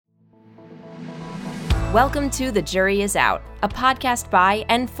Welcome to The Jury is Out, a podcast by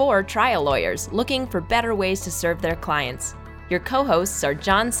and for trial lawyers looking for better ways to serve their clients. Your co-hosts are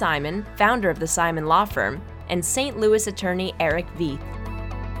John Simon, founder of the Simon Law Firm, and St. Louis attorney Erich Veith.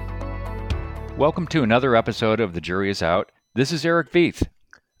 Welcome to another episode of The Jury is Out. This is Erich Veith.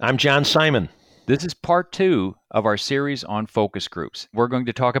 I'm John Simon. This is part 2 of our series on focus groups. We're going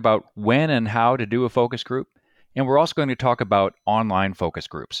to talk about when and how to do a focus group, and we're also going to talk about online focus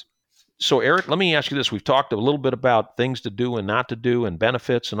groups. So, Erich, let me ask you this. We've talked a little bit about things to do and not to do and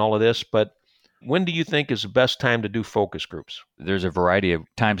benefits and all of this, but when do you think is the best time to do focus groups? There's a variety of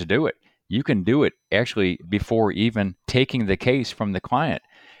times to do it. You can do it actually before even taking the case from the client.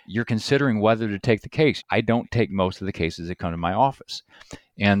 You're considering whether to take the case. I don't take most of the cases that come to my office.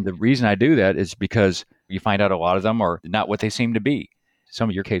 And the reason I do that is because you find out a lot of them are not what they seem to be. Some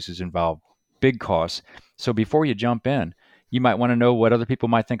of your cases involve big costs. So before you jump in, you might want to know what other people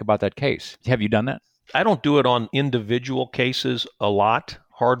might think about that case. Have you done that? I don't do it on individual cases a lot,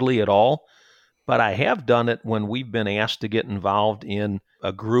 hardly at all, but I have done it when we've been asked to get involved in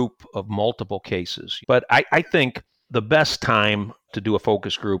a group of multiple cases. But I think the best time to do a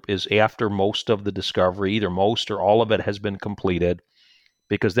focus group is after most of the discovery, either most or all of it has been completed,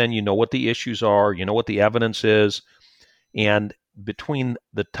 because then you know what the issues are, you know what the evidence is, and between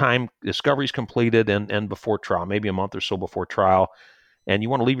the time discovery is completed and before trial, maybe a month or so before trial, and you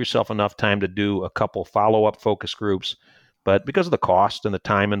want to leave yourself enough time to do a couple follow-up focus groups. But because of the cost and the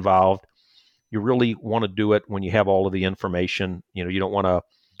time involved, you really want to do it when you have all of the information. You know, you don't want to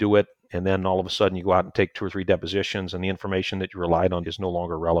do it and then all of a sudden you go out and take 2 or 3 depositions and the information that you relied on is no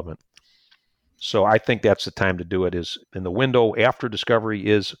longer relevant. So I think that's the time to do it, is in the window after discovery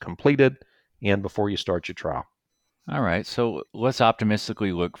is completed and before you start your trial. All right, so let's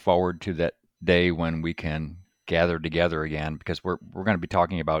optimistically look forward to that day when we can gather together again, because we're going to be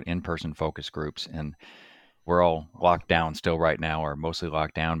talking about in-person focus groups, and we're all locked down still right now, or mostly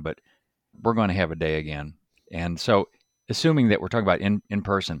locked down, but we're going to have a day again. And so assuming that we're talking about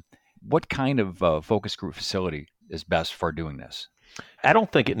in-person, what kind of focus group facility is best for doing this? I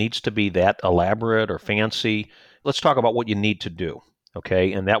don't think it needs to be that elaborate or fancy. Let's talk about what you need to do,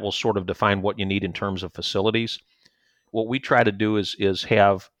 okay? And that will sort of define what you need in terms of facilities. What we try to do is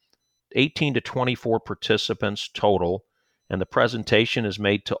have 18 to 24 participants total, and the presentation is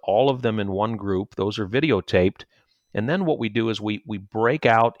made to all of them in one group. Those are videotaped. And then what we do is we break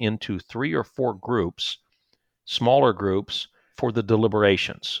out into 3 or 4 groups, smaller groups, for the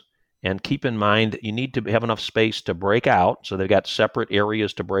deliberations. And keep in mind, you need to have enough space to break out, so they've got separate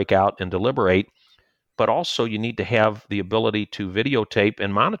areas to break out and deliberate, but also you need to have the ability to videotape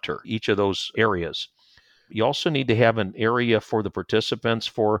and monitor each of those areas. You also need to have an area for the participants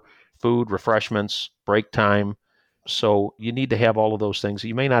for food, refreshments, break time. So you need to have all of those things.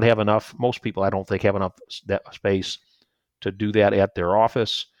 You may not have enough. Most people, I don't think, have enough space to do that at their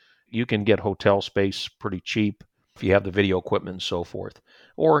office. You can get hotel space pretty cheap if you have the video equipment and so forth.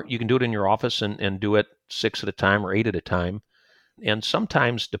 Or you can do it in your office and do it 6 at a time or 8 at a time. And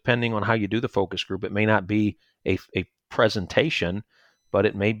sometimes, depending on how you do the focus group, it may not be a presentation, but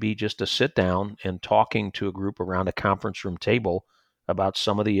it may be just a sit down and talking to a group around a conference room table about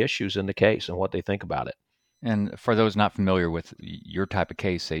some of the issues in the case and what they think about it. And for those not familiar with your type of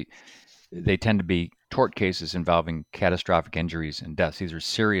case, they tend to be tort cases involving catastrophic injuries and deaths. These are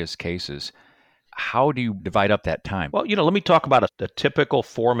serious cases. How do you divide up that time? Well, let me talk about a typical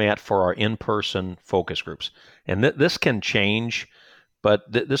format for our in-person focus groups. And this can change, but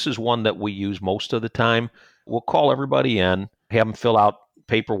this is one that we use most of the time. We'll call everybody in, have them fill out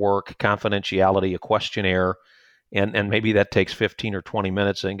paperwork, confidentiality, a questionnaire, and maybe that takes 15 or 20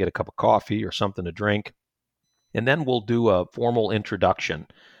 minutes, and get a cup of coffee or something to drink. And then we'll do a formal introduction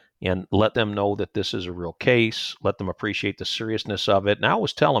and let them know that this is a real case, let them appreciate the seriousness of it. And I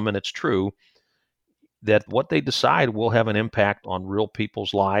always tell them, and it's true, that what they decide will have an impact on real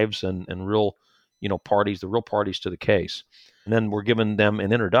people's lives and real, parties, the real parties to the case. And then we're giving them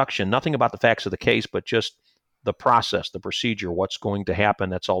an introduction, nothing about the facts of the case, but just the process, the procedure, what's going to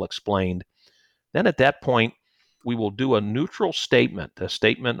happen. That's all explained. Then at that point, we will do a neutral statement, a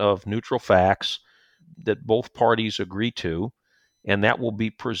statement of neutral facts that both parties agree to, and that will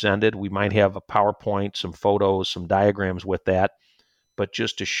be presented. We might have a PowerPoint, some photos, some diagrams with that, but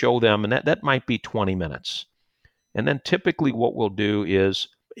just to show them, and that might be 20 minutes. And then typically what we'll do is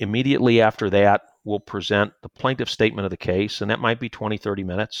immediately after that, we'll present the plaintiff's statement of the case, and that might be 20, 30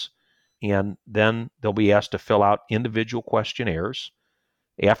 minutes. And then they'll be asked to fill out individual questionnaires.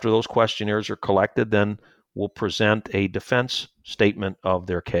 After those questionnaires are collected, then we'll present a defense statement of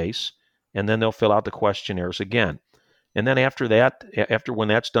their case, and then they'll fill out the questionnaires again. And then after that, after when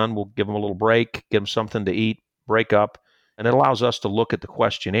that's done, we'll give them a little break, give them something to eat, break up. And it allows us to look at the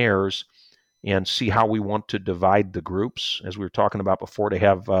questionnaires and see how we want to divide the groups, as we were talking about before, to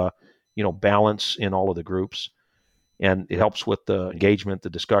have balance in all of the groups. And it helps with the engagement, the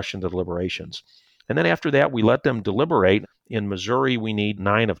discussion, the deliberations. And then after that, we let them deliberate. In Missouri, we need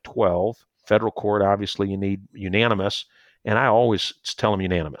 9 of 12. Federal court, obviously, you need unanimous. And I always tell them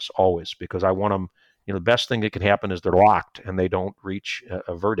unanimous, always, because I want them, the best thing that can happen is they're locked and they don't reach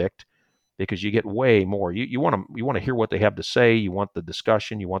a verdict, because you get way more. You want to hear what they have to say. You want the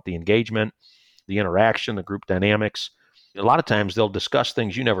discussion. You want the engagement, the interaction, the group dynamics. A lot of times they'll discuss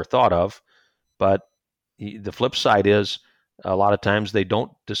things you never thought of, but the flip side is a lot of times they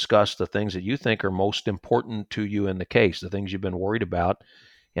don't discuss the things that you think are most important to you in the case, the things you've been worried about,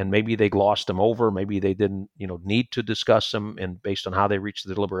 and maybe they glossed them over. Maybe they didn't, need to discuss them, and based on how they reached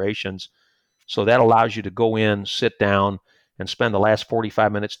the deliberations. So that allows you to go in, sit down, and spend the last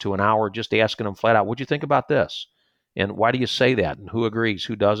 45 minutes to an hour just asking them flat out, what'd you think about this? And why do you say that? And who agrees,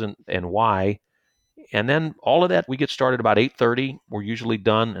 who doesn't, and why? And then all of that, we get started about 8:30. We're usually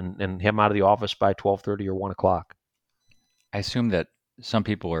done and have them out of the office by 12:30 or 1 o'clock. I assume that some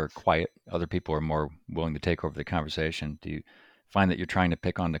people are quiet, other people are more willing to take over the conversation. Do you find that you're trying to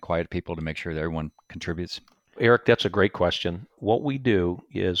pick on the quiet people to make sure that everyone contributes? Eric, that's a great question. What we do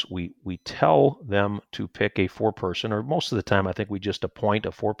is we tell them to pick a 4-person, or most of the time I think we just appoint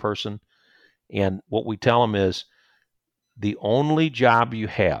a 4-person. And what we tell them is the only job you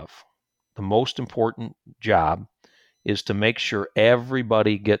have, the most important job, is to make sure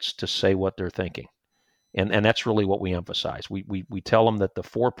everybody gets to say what they're thinking. And that's really what we emphasize. We tell them that the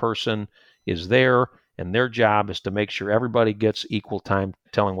 4-person is there, and their job is to make sure everybody gets equal time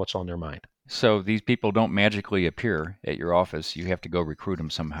telling what's on their mind. So these people don't magically appear at your office. You have to go recruit them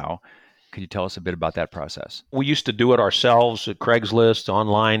somehow. Could you tell us a bit about that process? We used to do it ourselves at Craigslist,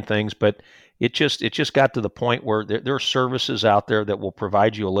 online things, but it just got to the point where there are services out there that will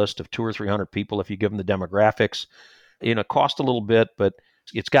provide you a list of 200 or 300 people if you give them the demographics. It cost a little bit, but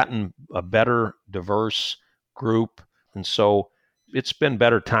it's gotten a better, diverse group. And so it's been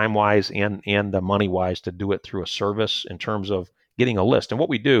better time-wise and money-wise to do it through a service in terms of getting a list. And what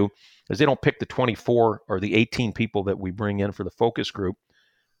we do is they don't pick the 24 or the 18 people that we bring in for the focus group.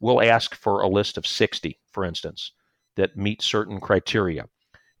 We'll ask for a list of 60, for instance, that meet certain criteria.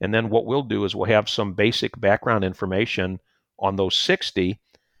 And then what we'll do is we'll have some basic background information on those 60,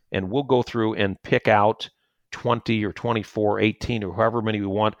 and we'll go through and pick out 20 or 24, 18, or however many we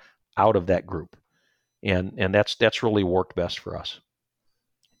want out of that group. And that's really worked best for us.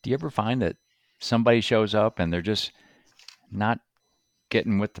 Do you ever find that somebody shows up and they're just not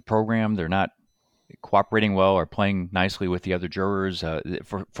getting with the program, they're not cooperating well or playing nicely with the other jurors,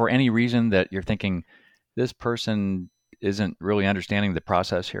 for any reason that you're thinking this person isn't really understanding the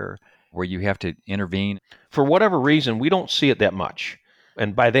process here, where you have to intervene? For whatever reason, we don't see it that much.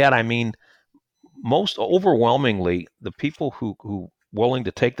 And by that, I mean, most overwhelmingly, the people who willing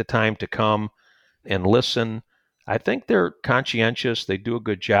to take the time to come and listen, I think they're conscientious. They do a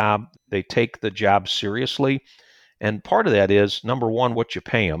good job. They take the job seriously. And part of that is, number one, what you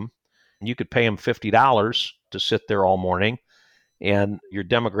pay them. You could pay them $50 to sit there all morning, and your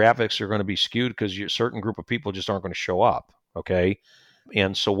demographics are going to be skewed because a certain group of people just aren't going to show up, okay?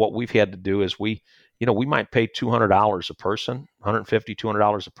 And so what we've had to do is we might pay $200 a person, $150,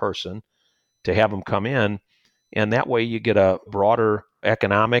 $200 a person to have them come in, and that way you get a broader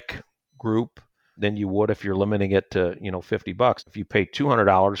economic group than you would if you're limiting it to, $50. If you pay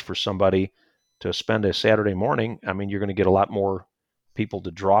 $200 for somebody to spend a Saturday morning, I mean, you're going to get a lot more people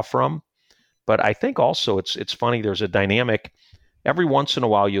to draw from. But I think also it's funny, there's a dynamic. Every once in a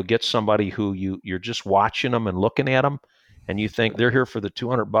while, you'll get somebody who you're just watching them and looking at them, and you think they're here for the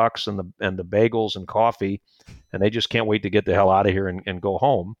 $200 and the bagels and coffee, and they just can't wait to get the hell out of here and go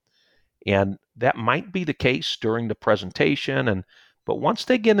home. And that might be the case during the presentation, but once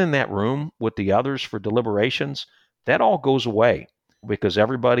they get in that room with the others for deliberations, that all goes away because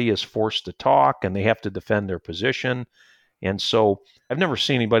everybody is forced to talk and they have to defend their position. And so I've never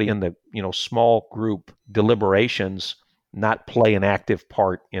seen anybody in the small group deliberations not play an active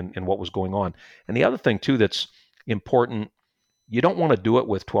part in what was going on. And the other thing too that's important, you don't want to do it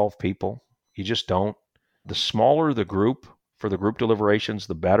with 12 people. You just don't. The smaller the group for the group deliberations,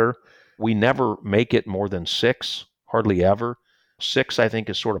 the better. We never make it more than 6, hardly ever. 6, I think,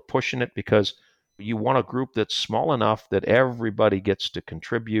 is sort of pushing it because you want a group that's small enough that everybody gets to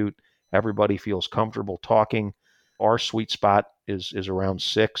contribute. Everybody feels comfortable talking. Our sweet spot is around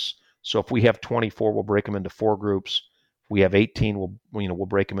 6. So if we have 24, we'll break them into 4 groups. If we have 18, we'll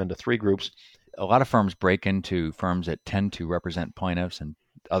break them into 3 groups. A lot of firms break into firms that tend to represent plaintiffs and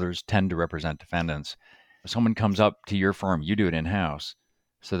others tend to represent defendants. If someone comes up to your firm, you do it in-house.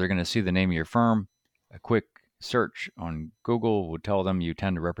 So they're going to see the name of your firm. A quick search on Google will tell them you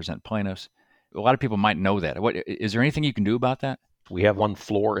tend to represent plaintiffs. A lot of people might know that. Is there anything you can do about that? We have one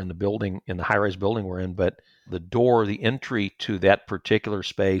floor in the building, in the high-rise building we're in, but the door, the entry to that particular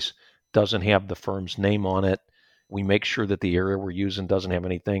space doesn't have the firm's name on it. We make sure that the area we're using doesn't have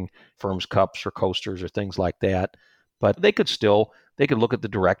anything, firm's cups or coasters or things like that. But they could look at the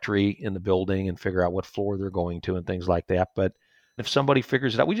directory in the building and figure out what floor they're going to and things like that. But if somebody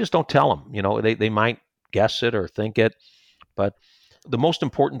figures it out, we just don't tell them. They might guess it or think it. But the most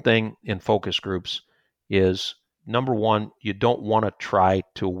important thing in focus groups is, number one, you don't want to try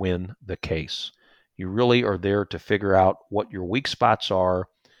to win the case. You really are there to figure out what your weak spots are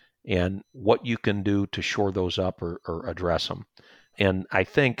and what you can do to shore those up or address them. And I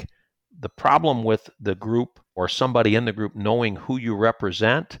think the problem with the group or somebody in the group knowing who you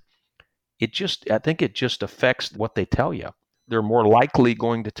represent, I think it just affects what they tell you. They're more likely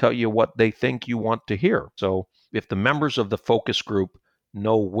going to tell you what they think you want to hear. So if the members of the focus group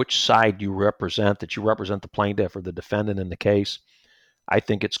know which side you represent, that you represent the plaintiff or the defendant in the case, I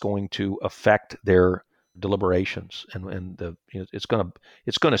think it's going to affect their deliberations, and it's going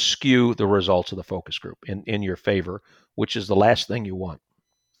to skew the results of the focus group in your favor, which is the last thing you want.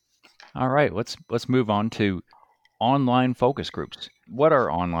 All right, let's move on to online focus groups. What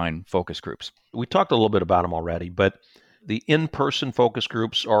are online focus groups? We talked a little bit about them already, but the in-person focus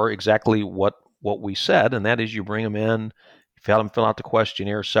groups are exactly what we said, and that is you bring them in, you have them fill out the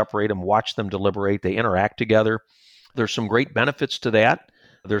questionnaire, separate them, watch them deliberate, they interact together. There's some great benefits to that.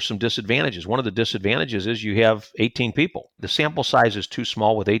 There's some disadvantages. One of the disadvantages is you have 18 people. The sample size is too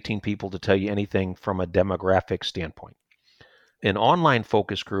small with 18 people to tell you anything from a demographic standpoint. An online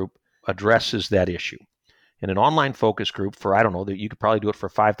focus group addresses that issue. In an online focus group for, I don't know, that you could probably do it for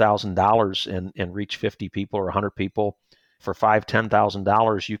 $5,000 and reach 50 people or 100 people. For $5,000,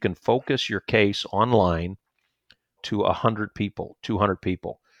 $10,000, you can focus your case online to 100 people, 200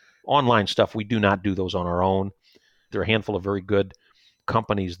 people. Online stuff, we do not do those on our own. There are a handful of very good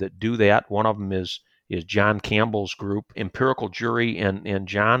companies that do that. One of them is John Campbell's group, Empirical Jury, and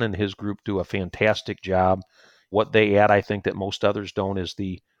John and his group do a fantastic job. What they add, I think, that most others don't, is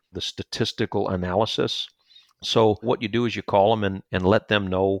the statistical analysis. So what you do is you call them and let them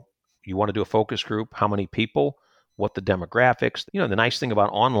know you want to do a focus group, how many people, what the demographics. The nice thing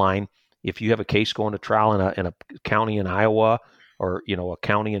about online, if you have a case going to trial in a county in Iowa or a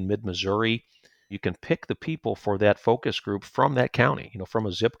county in mid-Missouri, you can pick the people for that focus group from that county, from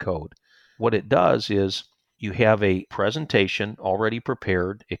a zip code. What it does is you have a presentation already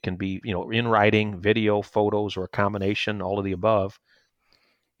prepared. It can be, in writing, video, photos, or a combination, all of the above.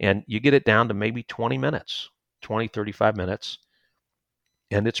 And you get it down to maybe 20 minutes, 20, 35 minutes.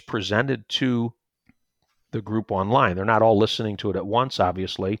 And it's presented to the group online. They're not all listening to it at once,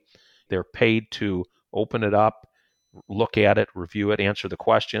 obviously. They're paid to open it up, look at it, review it, answer the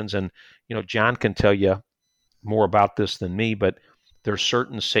questions. And, John can tell you more about this than me, but there's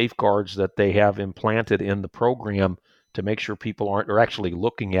certain safeguards that they have implanted in the program to make sure people are actually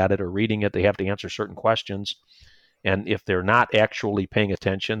looking at it or reading it. They have to answer certain questions. And if they're not actually paying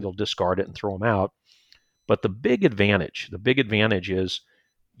attention, they'll discard it and throw them out. But the big advantage is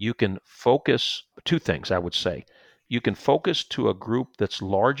you can focus, two things I would say. You can focus to a group that's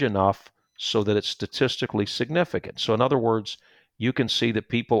large enough so that it's statistically significant. So in other words, you can see that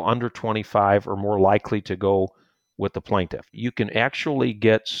people under 25 are more likely to go with the plaintiff. You can actually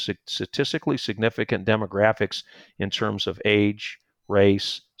get statistically significant demographics in terms of age,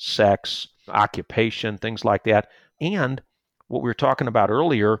 race, sex, occupation, things like that. And what we were talking about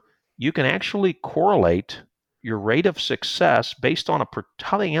earlier, you can actually correlate your rate of success based on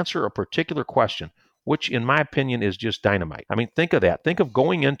how they answer a particular question, which in my opinion is just dynamite. I mean, think of that. Think of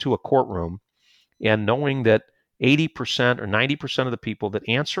going into a courtroom and knowing that 80% or 90% of the people that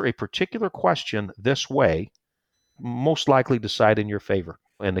answer a particular question this way most likely decide in your favor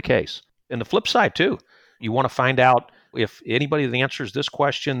in the case. And the flip side too, you want to find out if anybody that answers this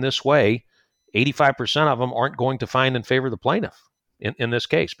question this way, 85% of them aren't going to find in favor of the plaintiff in this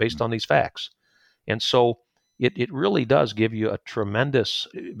case based on these facts. And so it really does give you a tremendous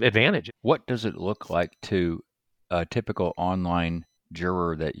advantage. What does it look like to a typical online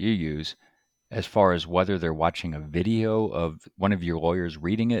juror that you use as far as whether they're watching a video of one of your lawyers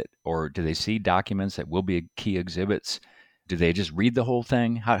reading it, or do they see documents that will be key exhibits? Do they just read the whole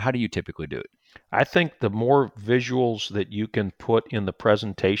thing? How do you typically do it? I think the more visuals that you can put in the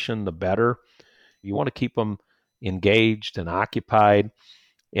presentation, the better. You want to keep them engaged and occupied.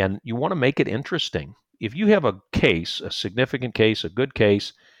 And you want to make it interesting. If you have a case, a significant case, a good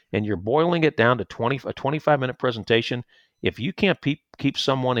case, and you're boiling it down to a 25-minute presentation, if you can't keep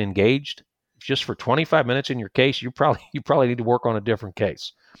someone engaged just for 25 minutes in your case, you probably need to work on a different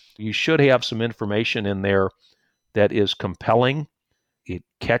case. You should have some information in there that is compelling. It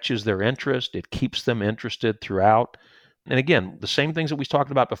catches their interest. It keeps them interested throughout. And again, the same things that we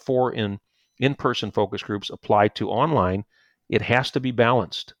talked about before in-person focus groups apply to online. It has to be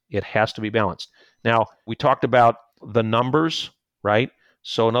balanced. It has to be balanced. Now, we talked about the numbers, right?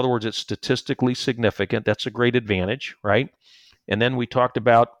 So in other words, it's statistically significant. That's a great advantage, right? And then we talked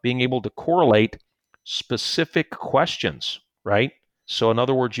about being able to correlate specific questions, right? So in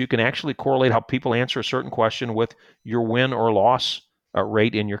other words, you can actually correlate how people answer a certain question with your win or loss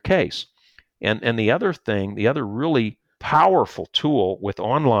rate in your case. And the other really powerful tool with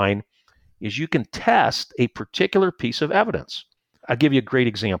online is you can test a particular piece of evidence. I'll give you a great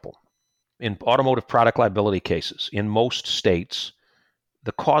example. In automotive product liability cases, in most states,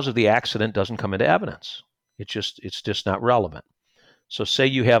 the cause of the accident doesn't come into evidence. It's just not relevant. So say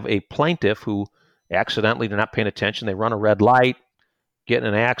you have a plaintiff who accidentally, they're not paying attention, they run a red light, get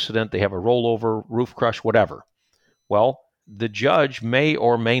in an accident, they have a rollover, roof crush, whatever. Well, the judge may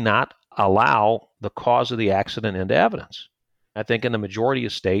or may not allow the cause of the accident into evidence. I think in the majority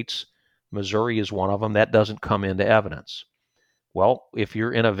of states, Missouri is one of them, that doesn't come into evidence. Well, if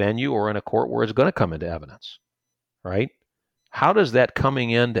you're in a venue or in a court where it's going to come into evidence, right? How does that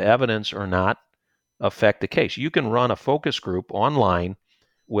coming into evidence or not affect the case? You can run a focus group online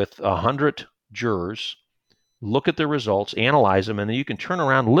with 100 jurors, look at the results, analyze them, and then you can turn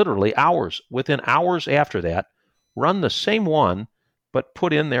around literally within hours after that, run the same one, but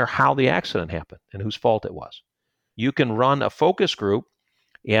put in there how the accident happened and whose fault it was. You can run a focus group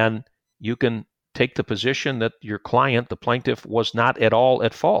and you can take the position that your client, the plaintiff, was not at all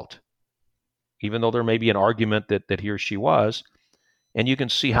at fault, even though there may be an argument that he or she was, and you can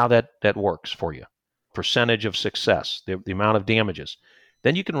see how that works for you. Percentage of success, the amount of damages.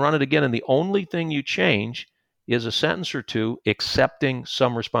 Then you can run it again, and the only thing you change is a sentence or two accepting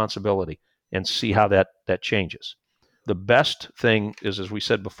some responsibility and see how that changes. The best thing is, as we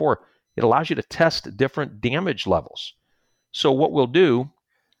said before, it allows you to test different damage levels. So what we'll do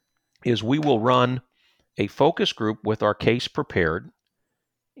is we will run a focus group with our case prepared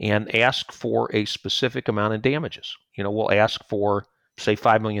and ask for a specific amount of damages. We'll ask for, say,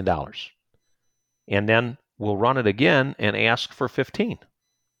 $5 million. And then we'll run it again and ask for 15.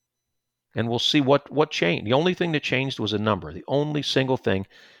 And we'll see what changed. The only thing that changed was a number, the only single thing.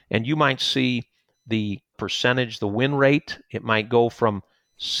 And you might see the percentage, the win rate, it might go from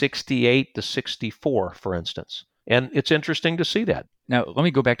 68 to 64, for instance. And it's interesting to see that. Now, let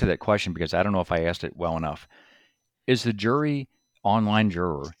me go back to that question because I don't know if I asked it well enough. Is the online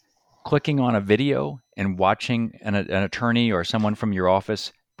juror, clicking on a video and watching an attorney or someone from your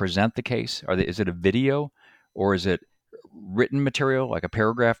office present the case? Is it a video or is it written material, like a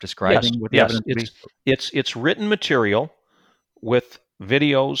paragraph describing what the evidence is? It's written material with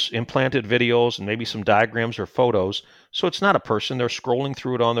videos, implanted videos, and maybe some diagrams or photos. So it's not a person. They're scrolling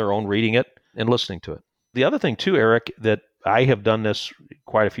through it on their own, reading it and listening to it. The other thing too, Eric, that I have done this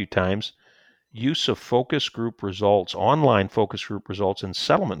quite a few times, use of focus group results, online focus group results in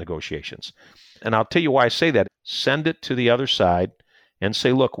settlement negotiations. And I'll tell you why I say that. Send it to the other side and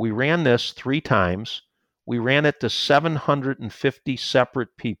say, look, we ran this 3 times. We ran it to 750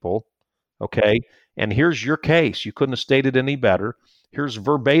 separate people, okay? And here's your case. You couldn't have stated any better. Here's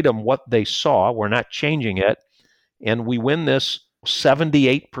verbatim what they saw. We're not changing it. And we win this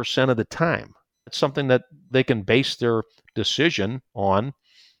 78% of the time. It's something that they can base their decision on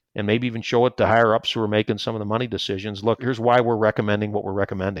and maybe even show it to higher-ups who are making some of the money decisions. Look, here's why we're recommending what we're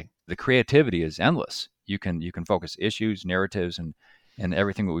recommending. The creativity is endless. You can focus issues, narratives, and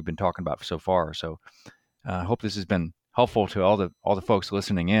everything that we've been talking about so far. So I hope this has been helpful to all the folks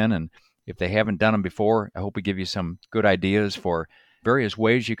listening in. And if they haven't done them before, I hope we give you some good ideas for various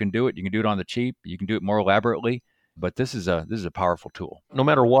ways you can do it. You can do it on the cheap. You can do it more elaborately. But this is a powerful tool. No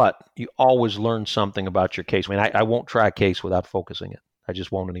matter what, you always learn something about your case. I mean, I won't try a case without focusing it. I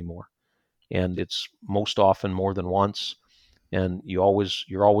just won't anymore. And it's most often more than once. And you're always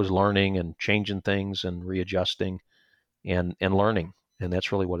learning and changing things and readjusting and learning. And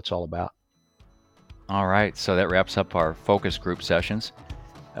that's really what it's all about. All right. So that wraps up our focus group sessions.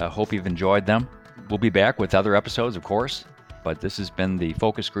 Hope you've enjoyed them. We'll be back with other episodes, of course. But this has been the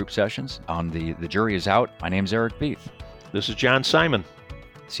focus group sessions on The Jury is Out. My name's Erich Beeth. This is John Simon.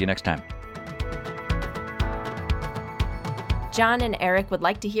 See you next time. John and Erich would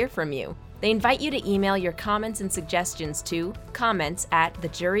like to hear from you. They invite you to email your comments and suggestions to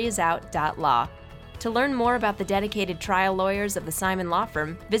comments@thejuryisout.law. To learn more about the dedicated trial lawyers of the Simon Law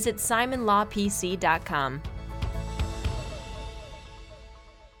Firm, visit simonlawpc.com.